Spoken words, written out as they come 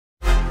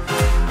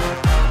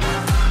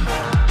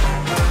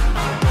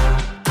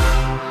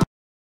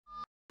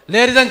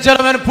Ladies and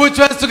gentlemen, put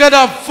your hands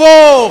together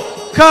for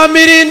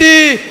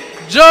Kabiri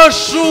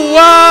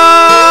Joshua.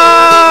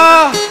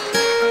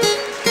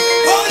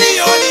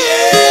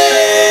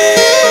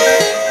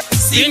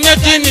 Sinya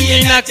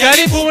jini na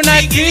karibu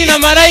na gini na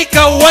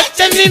malaika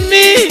wacha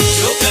mimi.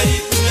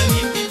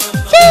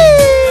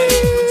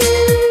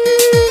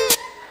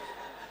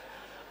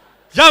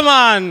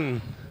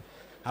 Jaman,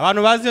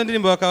 abantu bazi iyo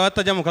ndirimbo bakaba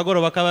batajya mu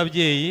kagoro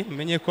bakababyeyi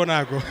menye ko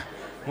nago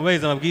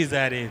mubahiriza amabwiriza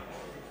ya leta.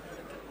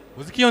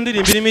 Muziki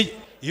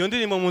iyo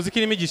ndirimbo muziki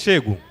irimo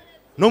igishego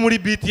no muri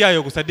beat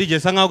yayo gusa DJ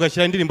sa nkaho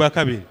gashyira indirimbo ya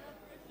kabiri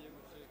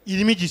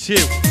irimo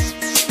igishego.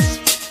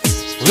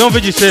 Urumva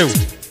igishego?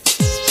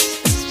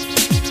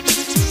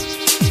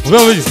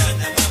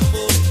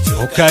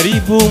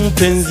 Karibu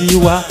mpenzi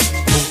wa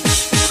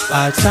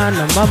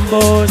achana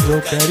mambo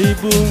jo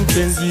karibu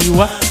mpenzi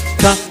wa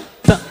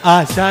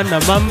achana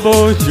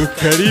mambo jo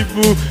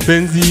karibu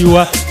mpenzi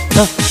wa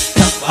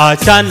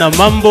achana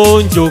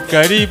mambo jo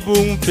karibu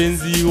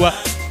mpenzi wa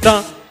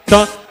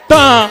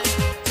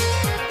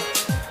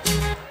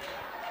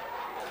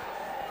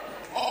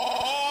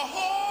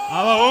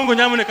abahungu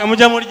nyamuneka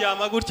mujya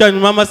muryama gutya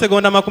nyuma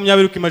y'amasegonda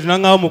 20 ukimagina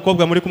nkaho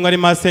umukobwa muri kumwe ari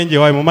masenge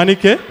wawe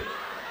mumanike.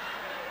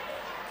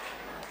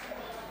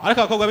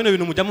 Ariko abakobwa bino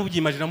bintu mujya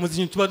mubyimagina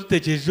muzi tuba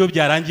dutekereje iyo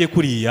byarangiye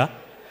kuriya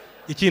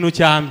ikintu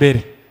cya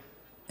mbere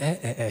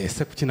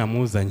ese kuki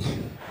namuzanye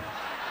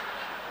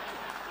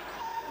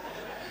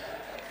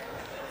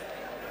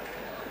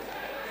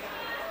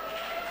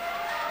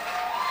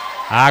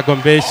ago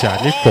mbesha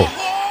niko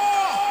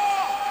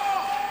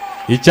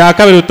icya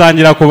kabiri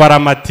utangira kubara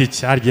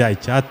amatike harya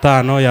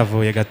icyatano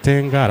yavuye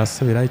Gatenga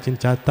arasubira ikindi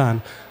cyatano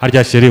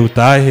harya sheri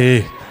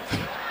utahe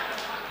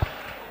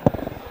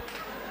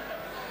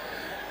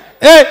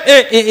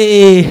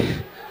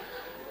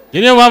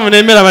Niyo mpamvu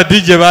nemera aba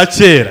DJ ba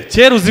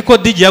kera uzi ko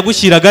DJ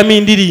yagushyiragamo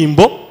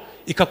indirimbo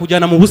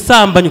ikakujyana mu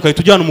busambanyi ukahita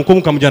ujyana umukobwa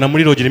ukamujyana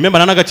muri lodge.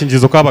 Remember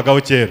n'agacinjizo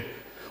kabagaho kera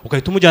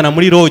ukahita umujyana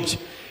muri lodge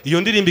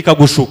iyo ndirimbo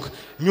ikagushuka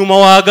nyuma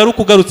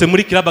wagaruka ugarutse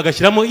muri club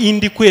agashyiramo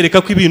indi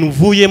kwereka ko ibintu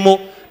uvuyemo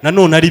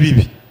nanone ari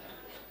bibi.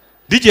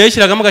 DJ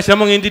yashyiragamo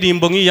agashyiramo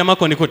nk'indirimbo nk'iya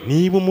makoniko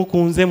niba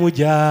umukunze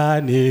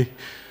mujyane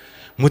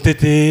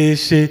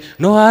muteteshe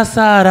no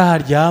hasara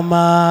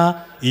haryama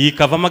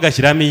ikavamo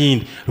agashyiramo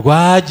iyindi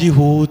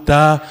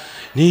rwagihuta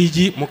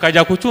nigi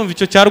mukajya kucyumva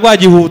icyo cya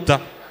rwagihuta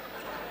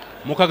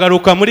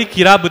mukagaruka muri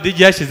club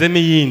DJ yashyizemo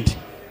iyindi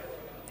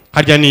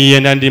harya niye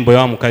ndirimbo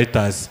ya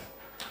Mukaritazi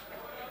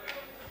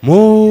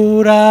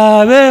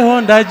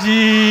murabeho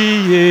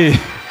ndagiye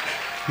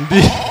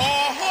ndi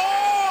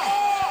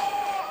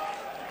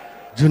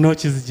Juno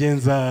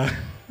kizigenza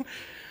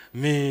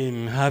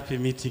man happy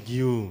meeting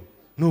you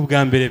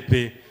n'ubwa mbere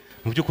pe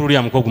mu byukuri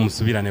uriya mukobwa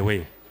umusubirane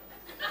we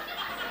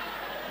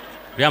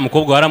uriya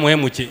mukobwa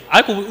waramuhemukiye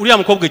ariko uriya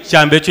mukobwa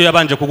cyambere cyo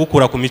yabanje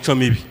kugukura ku mico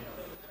mibi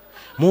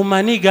mu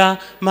maniga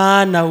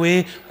mana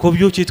we ko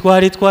byuki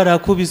twari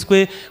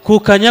twarakubiswe ku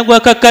kanyagwa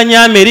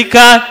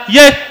k'akanyamerika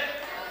ye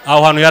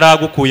aho hano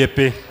yaragukuye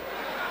pe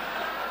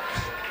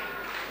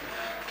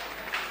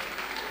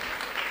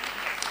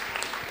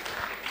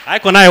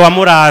ariko nawe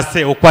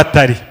wamurase uko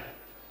atari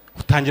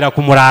utangira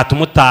kumurata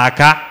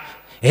umutaka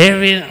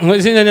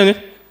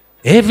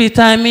every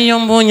time iyo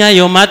mbunya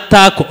yo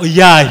matako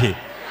yahe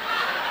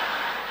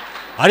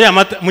ariya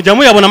mujya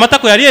muyabona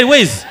amatako ya real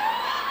ways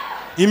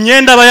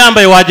imyenda aba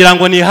yambaye wagira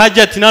ngo ni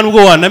hajati nta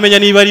nubwo wanamenya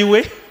niba ari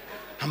we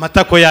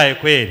amatako yahe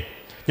kweri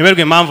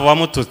nyoberwe impamvu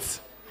wamututse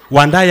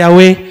wandaya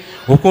we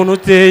ukuntu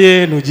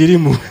uteye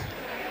nugirimo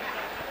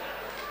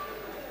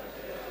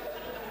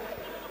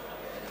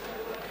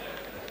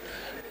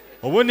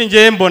ubundi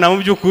ngiye mbona mu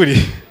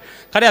byukuri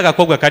kari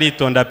agakobwa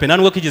karitonda pe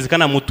nanubwo kigeze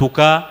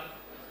kanamutuka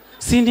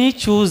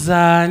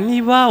sinicyuza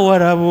niba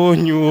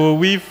warabonye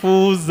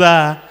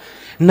wifuza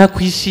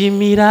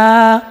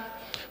nakwishimira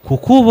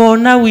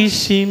kukubona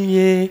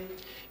wishimye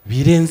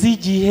birenze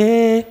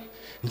igihe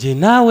nge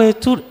nawe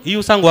iyo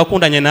usanga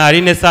wakundanye na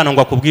Aline Sano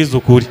ngo akubwize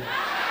ukuri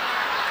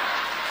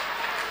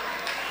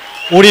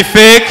uri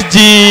fake G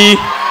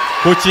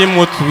kuki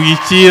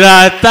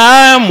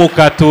mutwikira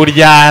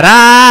mukaturya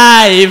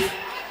live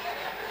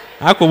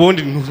ako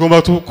bundi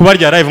ngomba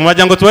kubarya live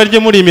mwagira ngo tubarye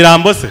muri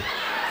imirambo se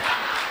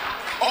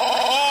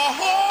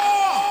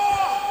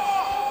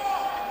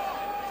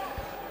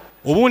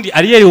ubundi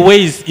Ariel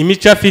Ways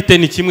imico afite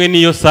ni kimwe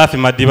niyo Safi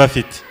Madiba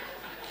afite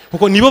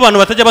kuko nibo bantu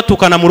batajya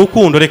batukana mu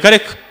rukundo reka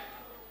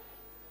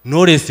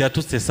Knowless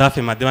yatutse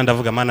Safi Madiba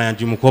ndavuga mana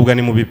yanjye umukobwa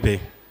ni mubi pe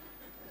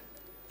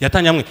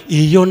yatanyamwe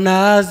iyo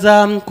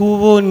naza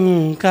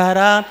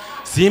kubonkara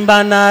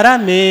simba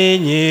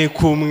naramenye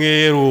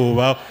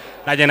kumweruba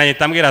nagenda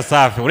nyitambwira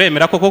Safi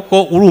uremera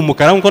koko uri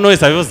umukara nkuko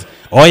Knowless abivuze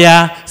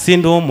oya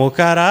sindi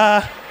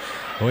umukara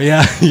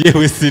oya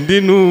yewe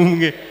sindi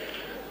numwe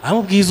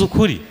amubwiza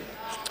ukuri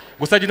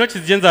gusa gino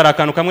kizigenza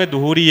arakantu kamwe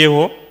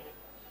duhuriyeho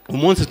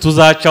umunsi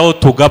tuzacaho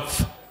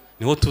tugapfa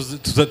niho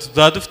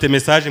tuzadufite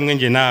message imwe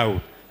nge nawe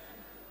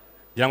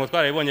ngira ngo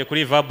twarabibonye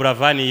kuri Iva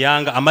Bravani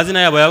Yanga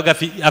amazina yabo yabaga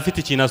afite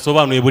ikintu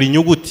asobanuye buri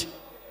nyuguti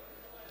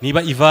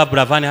niba Iva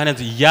Bravani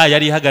hanenze ya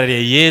yari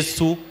ihagarariye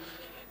Yesu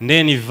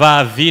ndeni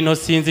va vino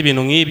sinzi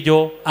ibintu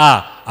nk'ibyo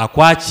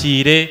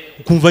akwakire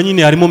ukumva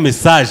nyine harimo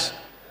message.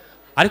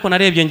 Ariko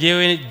narebye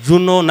ngewe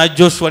Juno na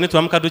Joshua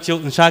nituramuka duke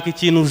nshaka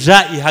ikintu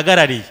ja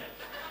ihagarariye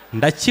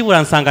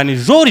ndakibura nsanga ni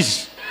George.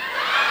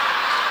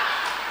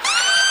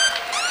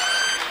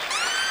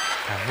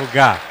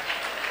 Avuga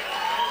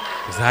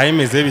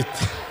zahimeze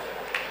biti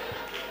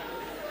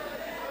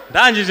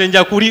ndangije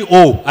njya kuri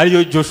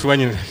ariyo Joshua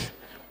nyine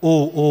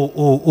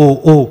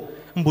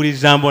mburi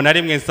jambo na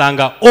rimwe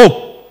nsanga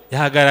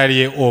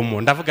yahagarariye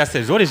omo ndavuga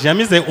se George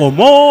yamize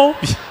omo.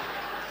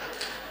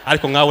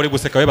 Ariko nkawe uri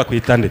guseka we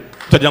bakwita nde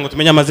tugira ngo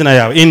tumenye amazina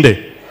yawe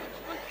inde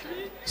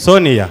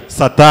Sonia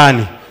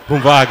Satani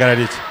bumva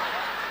wahagarariye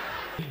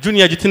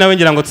Junior Giti nawe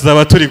ngira ngo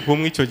tuzaba turi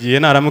kumwe icyo gihe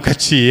naramuka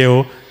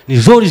aciyeho ni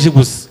George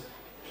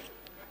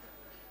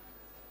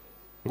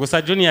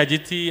gusa Junior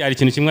Giti ari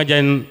ikintu kimwe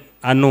ajya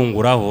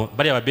anunguraho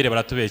bari ababire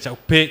baratubeshya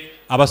pe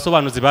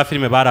abasobanuzi ba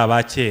filime bari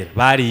abakera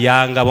bari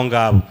yanga abo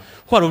ngabo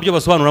ko hari uburyo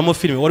basobanuramo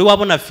filime wari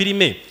wabona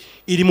filime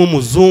irimo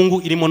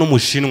umuzungu irimo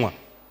n'umushinwa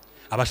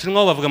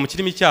abashinwa bavuga mu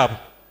kirimi cyabo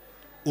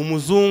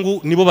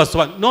umuzungu nibo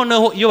basobanura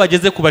noneho iyo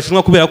bageze ku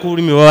bashinwa kubera ko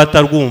ururimi baba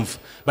batarwumva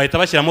bahita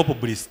bashyiramo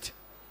publicity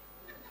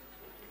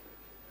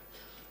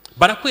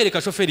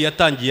barakwereka shoferi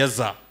yatangiye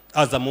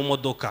aza mu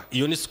modoka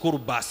iyo ni school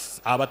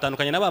bus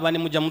abatandukanye n'ababane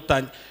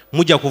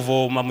mujya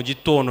kuvoma mu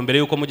gitondo mbere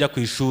yuko mujya ku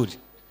ishuri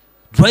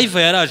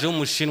driver yaraje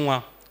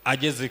w'umushinwa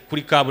ageze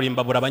kuri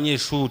kaburimbo abura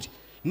abanyeshuri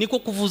niko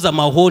kuvuza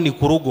amahoni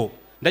ku rugo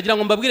ndagira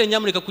ngo mbabwire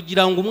Nyamerika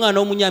kugira ngo umwana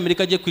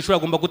w'umunyamerika ajye ku ishuri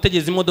agomba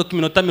gutegeza imodoka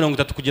iminota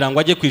 30 kugira ngo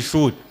ajye ku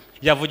ishuri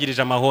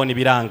yavugirije amahoni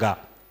biranga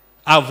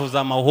avuza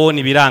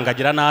amahoni biranga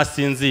agira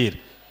nasinzira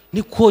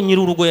niko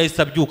nyirurugo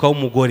yahise abyuka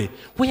w'umugore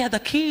where are the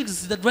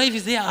kids the driver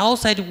is there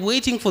outside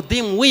waiting for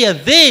them where are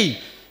they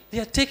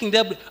are taking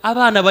their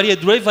abana bari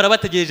driver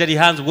abategereje ari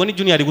hanze ubwo ni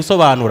Junior ari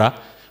gusobanura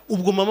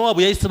ubwo mama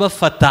wabo yahise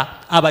bafata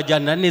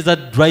abajyana neza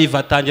driver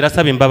atangira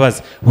asaba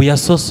imbabazi we are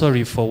so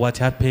sorry for what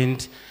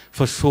happened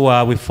for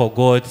sure we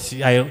forgot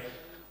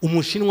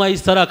umushinwa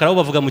isarakara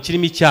bavuga mu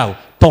kirimi cyawo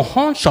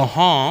tohon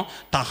shahon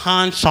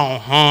tahan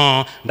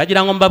shahon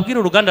ndagira ngo mbabwire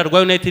uruganda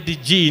rwa United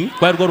Gin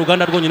kwa rwo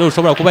ruganda rwonyine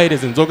rushobora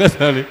kubahereza inzoga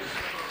cyane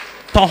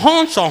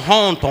tohon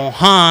shahon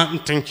tohan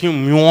thank you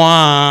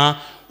mwa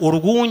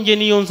urwunge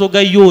niyo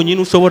nzoga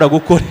yonyine ushobora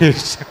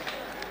gukoresha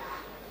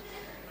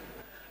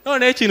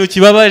none ikintu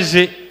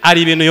kibabaje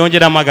ari ibintu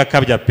yongeramo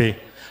agakabya pe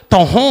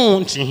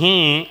tohon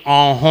chihin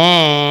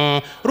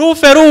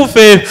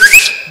rufe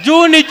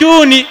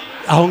juni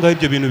aho ngaho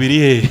ibyo bintu biri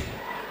he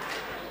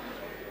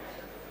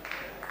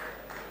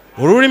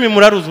ururimi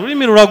muraruzi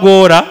ururimi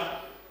ruragora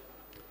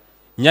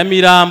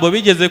Nyamirambo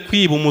bigeze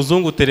kwiba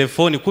umuzungu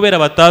telefoni kubera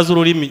batazi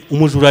ururimi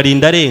umujura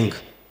arinda arenga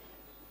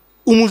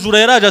umujura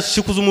yaraje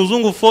ashikuza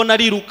umuzungu phone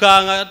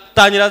arirukanga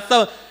atangira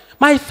asaba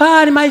my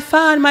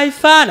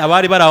fan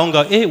abari baraho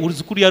ngaho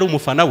uruzi kuri yari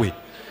umufana we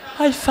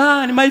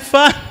my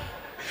fan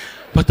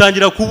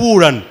batangira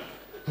kuburana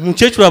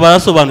umukecuru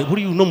abarasobanura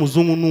buri uno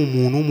muzungu ni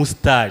umuntu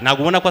w'umustar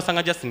ntabwo ubona ko asa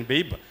nka Justin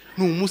Bieber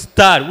ni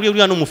umustar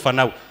uriya no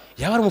mufana we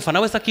yaba ari umufana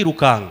we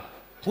sakirukanga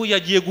ko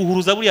yagiye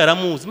guhuruza buri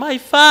yaramuzi my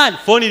fan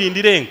phone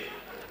irindirenga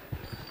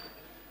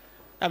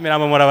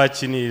Nyamirambo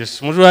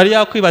murabakinisha umujura yari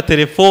yakwiba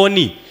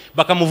telefoni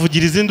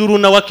bakamuvugiriza induru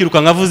na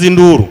wakirukanga avuza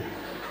induru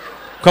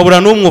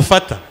ukabura n'umwe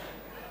ufata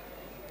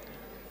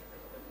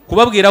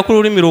kubabwira ko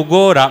ururimi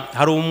rugora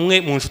hari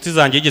umwe mu nshuti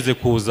zanjye yigeze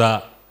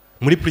kuza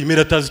muri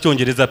primaire atazi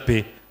icyongereza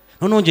pe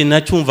none nge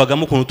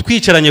nacyumvagamo ukuntu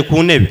twicaranye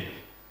ku ntebe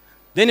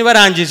then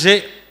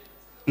barangije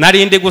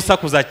narinde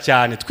gusakuza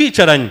cyane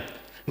twicaranye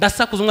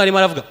ndasakuza umwarimu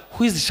aravuga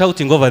who is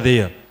shouting over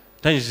there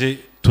tangije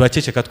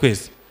turaceceka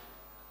twese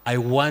I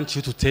want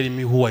you to tell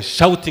me who was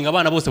shouting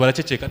abana bose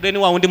baraceceka then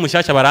wa wundi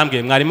mushyashya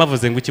barambwiye mwarimu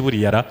avuze ngo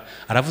ikiburiya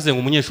aravuze ngo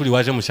umunyeshuri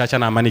waje mushyashya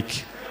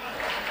namanike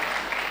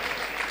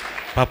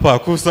papa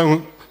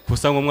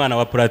kusa umwana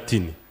wa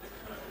Platini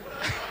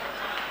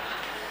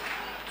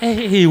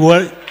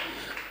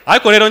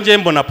ariko rero ngiye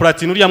mbona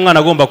Platini uriya mwana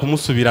agomba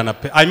kumusubirana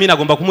pe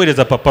agomba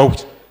kumuhereza papa we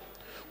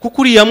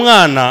kuko uriya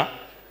mwana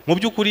mu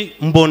by'ukuri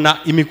mbona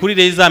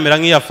imikurire izamera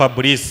nk'iya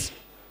Fabrice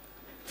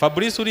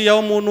uriya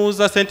wo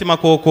munuza Saint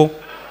Makoko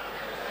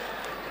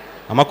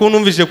amakuru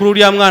numvise kuri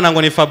uriya mwana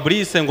ngo ni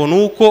Fabrice ngo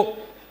nuko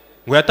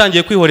ngo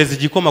yatangiye kwihoreza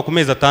igikoma ku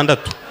mezi 6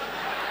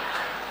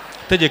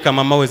 tegeka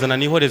mama we zana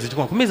nihoreza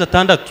igikoma ku mezi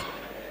 6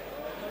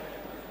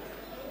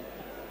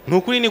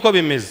 nukuri niko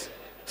bimeze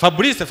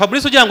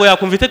Fabrice ugira ngo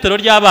yakumva itetero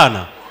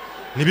ry'abana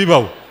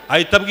nibibaho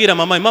ahita abwira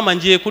mama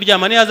ngiye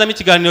kuryama ni hazamo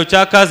ikiganiro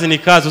cya kazi ni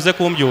kazi uze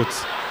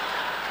kumbyutsa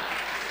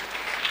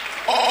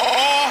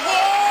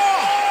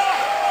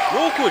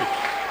nukuri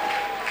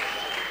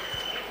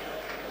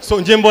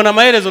so ngiye mbona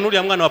amaherezo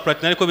n'uriya mwana wa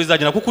Platini ariko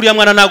bizagenda kuko uriya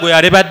mwana nago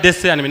yareba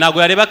dese anime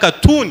nago yareba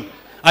cartoon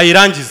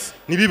ayirangiza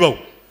nibibaho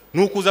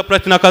nukuza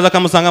Platini akaza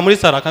akamusanga muri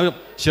sara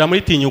akashyira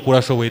muri tinyuka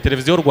urashoboye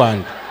televiziyo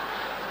Rwanda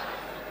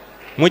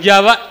mu gihe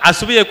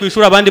asubiye ku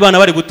ishuri abandi bana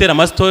bari gutera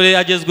amastore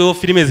agezweho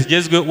filime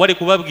zigezweho wari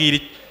kubabwira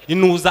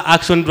inuza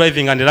action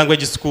driving and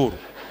language school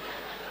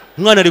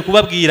umwana ari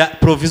kubabwira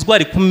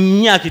provisoire ku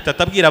myaka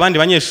 3 abwira abandi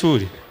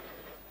banyeshuri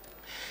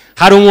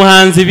hari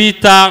umuhanzi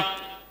bita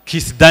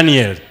Kiss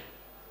Daniel.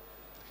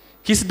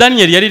 Kiss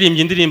Daniel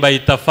yaririmbye indirimbo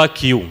yita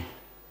Fuck You.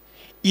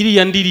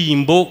 Iriya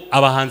ndirimbo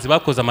abahanzi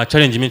bakoze ama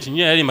challenge menshi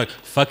nyine yaririmba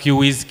Fuck You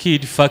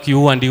Wizkid, Fuck You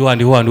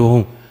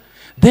who.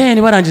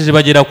 Then barangije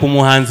bagera ku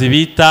muhanzi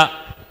bita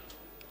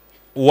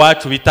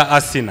wacu bita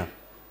Asina.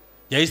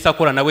 Yahise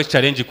akora nawe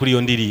challenge kuri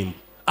iyo ndirimbo.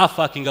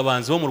 Fucking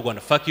abahanzi bo mu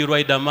Rwanda. Fuck You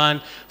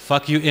Riderman,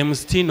 Fuck You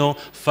Mstino,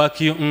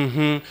 Fuck You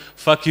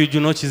Fuck You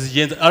Juno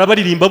Kizigenza.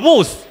 Arabaririmba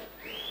bose.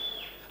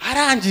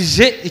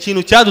 Arangije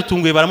ikintu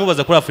cyadutunguye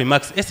baramubaza kuri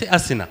Afrimax. Ese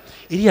Asina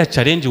iriya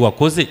challenge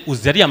wakoze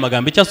uzi ari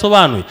amagambo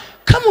icyasobanuye?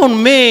 Come on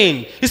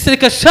man. It's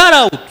like a shout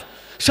out.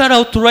 Shout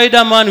out to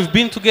Riderman, we've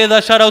been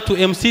together. Shout out to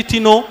MC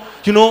Tino,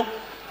 you know.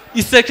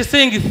 It's like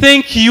saying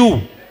thank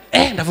you.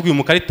 Ndavuga uyu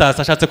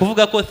mukaritasi ashatse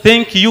kuvuga ko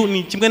thank you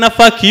ni kimwe na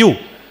fuck you.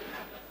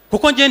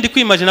 Kuko ngiye ndi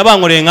kwimagine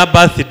abankoreye nka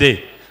birthday.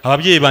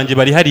 Ababyeyi banje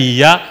bari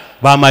hariya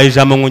bamaye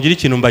ijambo ngo ngire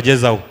ikintu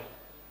mbagezaho.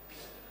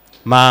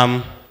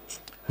 Mom,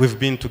 we've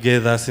been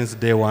together since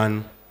day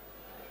one.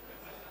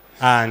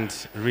 And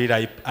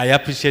really, I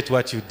appreciate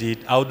what you did.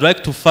 I would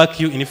like to fuck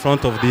you in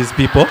front of these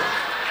people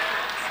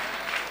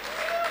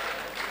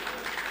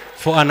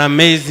for an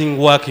amazing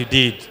work you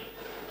did.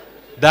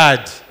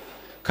 Dad,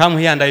 come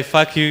here and I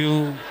fuck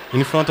you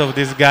in front of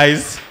these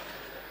guys.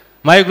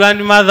 My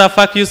grandmother,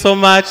 fuck you so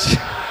much.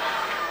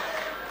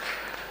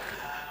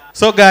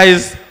 So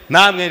guys,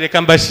 namwe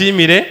reka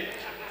mbashimire.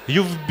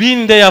 You've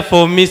been there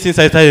for me since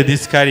I started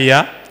this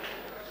career.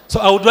 So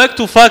I would like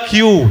to fuck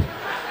you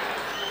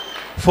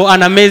for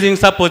an amazing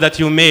support that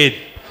you made.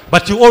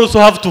 But you also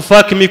have to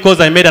fuck me because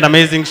I made an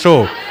amazing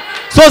show.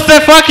 So say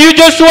fuck you,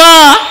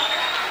 Joshua.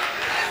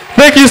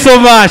 Thank you so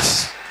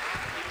much.